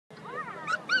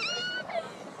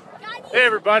Hey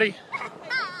everybody,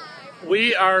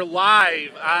 we are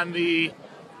live on the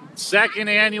third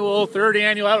annual,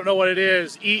 I don't know what it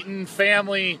is, Eaton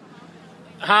family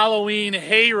Halloween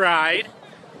Hayride.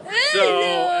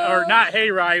 Or not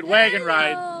hayride, wagon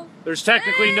ride. There's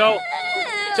technically no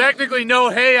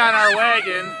hay on our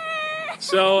wagon,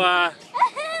 so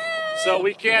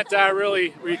we can't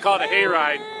really call it a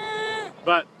hayride.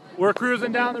 But we're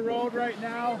cruising down the road right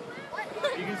now.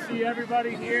 You can see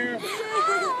everybody here.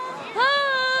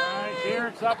 Alright,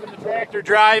 Derek's up in the tractor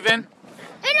driving.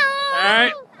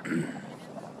 Alright.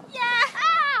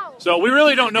 So we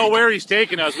really don't know where he's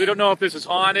taking us. We don't know if this is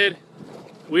haunted.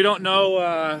 We don't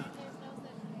know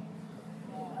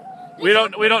we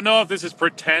don't know if this is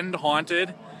pretend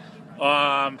haunted.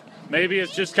 Maybe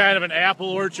it's just kind of an apple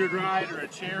orchard ride or a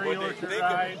cherry orchard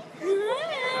ride.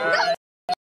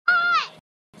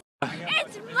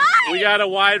 We got a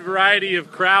wide variety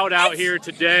of crowd out here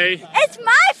today. It's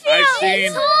my field. I've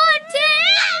seen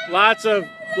lots of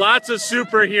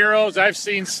superheroes. I've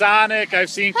seen Sonic. I've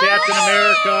seen Captain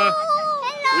America.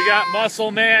 We got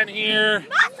Muscle Man here.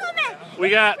 We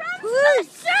got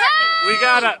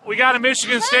a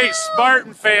Michigan State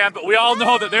Spartan fan, but we all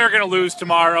know that they're going to lose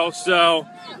tomorrow. So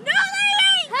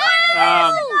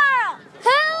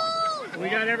we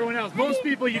got everyone else. Most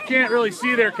people, you can't really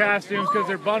see their costumes because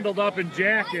they're bundled up in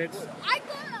jackets.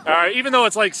 All right, even though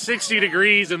it's like 60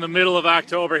 degrees in the middle of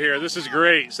October here, this is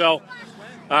great. So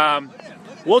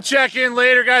we'll check in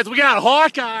later, guys. We got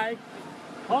Hawkeye.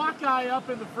 Hawkeye up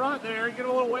in the front there. Get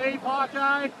a little wave,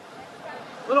 Hawkeye.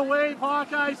 Little wave,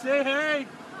 Hawkeye. Say hey.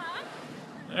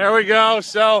 There we go.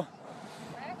 So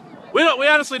we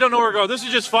honestly don't know where we're going. This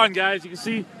is just fun, guys. You can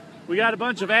see we got a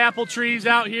bunch of apple trees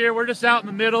out here. We're just out in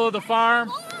the middle of the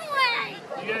farm.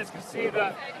 You guys can see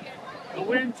the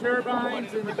wind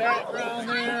turbines in the background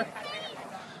there.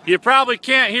 You probably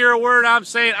can't hear a word I'm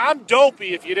saying. I'm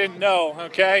dopey if you didn't know,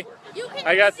 okay?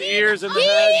 I got the ears and the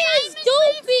head. He is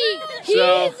dopey. He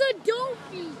is a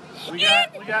dopey. We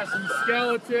got some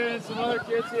skeletons, some other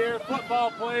kids here,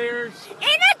 football players. And a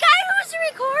guy who's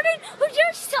recording who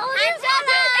just told us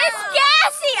it's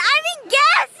gassy. I mean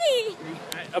gassy.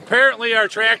 Apparently our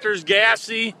tractor's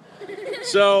gassy.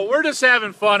 So we're just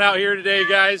having fun out here today,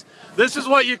 guys. This is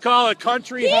what you call a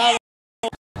country Halloween.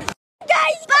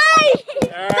 Guys, bye.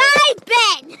 Right. Bye,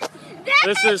 Ben.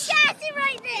 This is gassy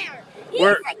right there. He's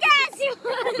the gassy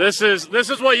one. This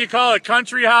is what you call a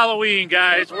country Halloween,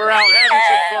 guys. We're out having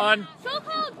some fun.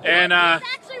 So-called And it's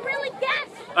actually really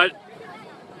gassy.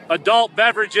 Adult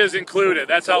beverages included.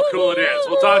 That's how cool it is.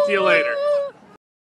 We'll talk to you later.